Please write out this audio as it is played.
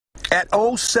At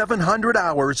 0700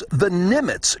 hours, the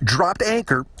Nimitz dropped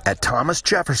anchor at Thomas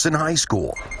Jefferson High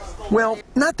School. Well,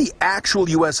 not the actual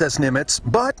USS Nimitz,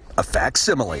 but a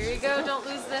facsimile. Here you go, don't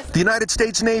lose this. The United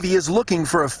States Navy is looking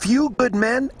for a few good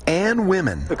men and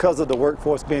women. Because of the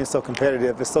workforce being so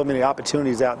competitive, there's so many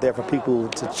opportunities out there for people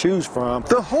to choose from.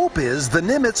 The hope is the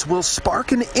Nimitz will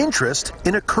spark an interest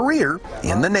in a career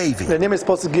in the Navy. The Nimitz is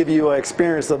supposed to give you an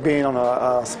experience of being on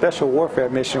a special warfare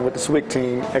mission with the SWIC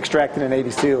team, extracting the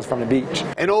Navy SEALs from the beach.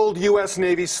 An old U.S.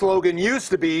 Navy slogan used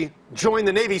to be, "Join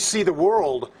the Navy, see the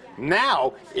world."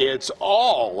 Now it's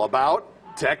all about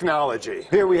technology.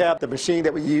 Here we have the machine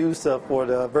that we use for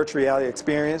the virtual reality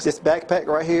experience. This backpack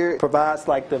right here provides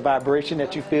like the vibration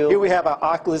that you feel. Here we have our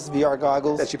Oculus VR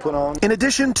goggles that you put on. In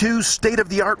addition to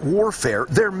state-of-the-art warfare,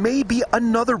 there may be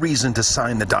another reason to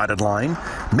sign the dotted line.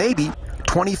 Maybe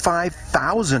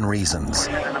 25,000 reasons.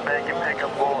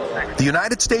 The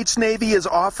United States Navy is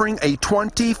offering a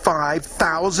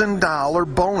 $25,000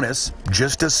 bonus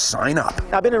just to sign up.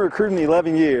 I've been in recruiting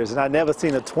 11 years, and I've never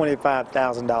seen a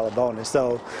 $25,000 bonus,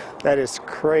 so that is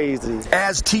crazy.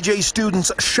 As TJ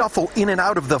students shuffle in and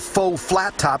out of the faux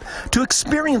flat top to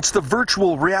experience the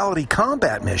virtual reality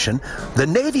combat mission, the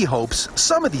Navy hopes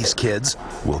some of these kids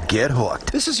will get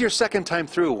hooked. This is your second time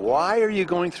through. Why are you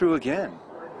going through again?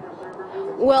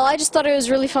 Well, I just thought it was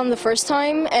really fun the first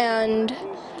time, and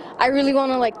I really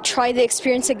want to try the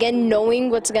experience again, knowing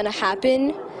what's going to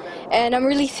happen. And I'm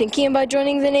really thinking about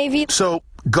joining the Navy. So,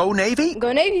 go Navy?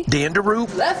 Go Navy. Dan DeRue,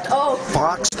 Left. Oh.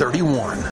 FOX31.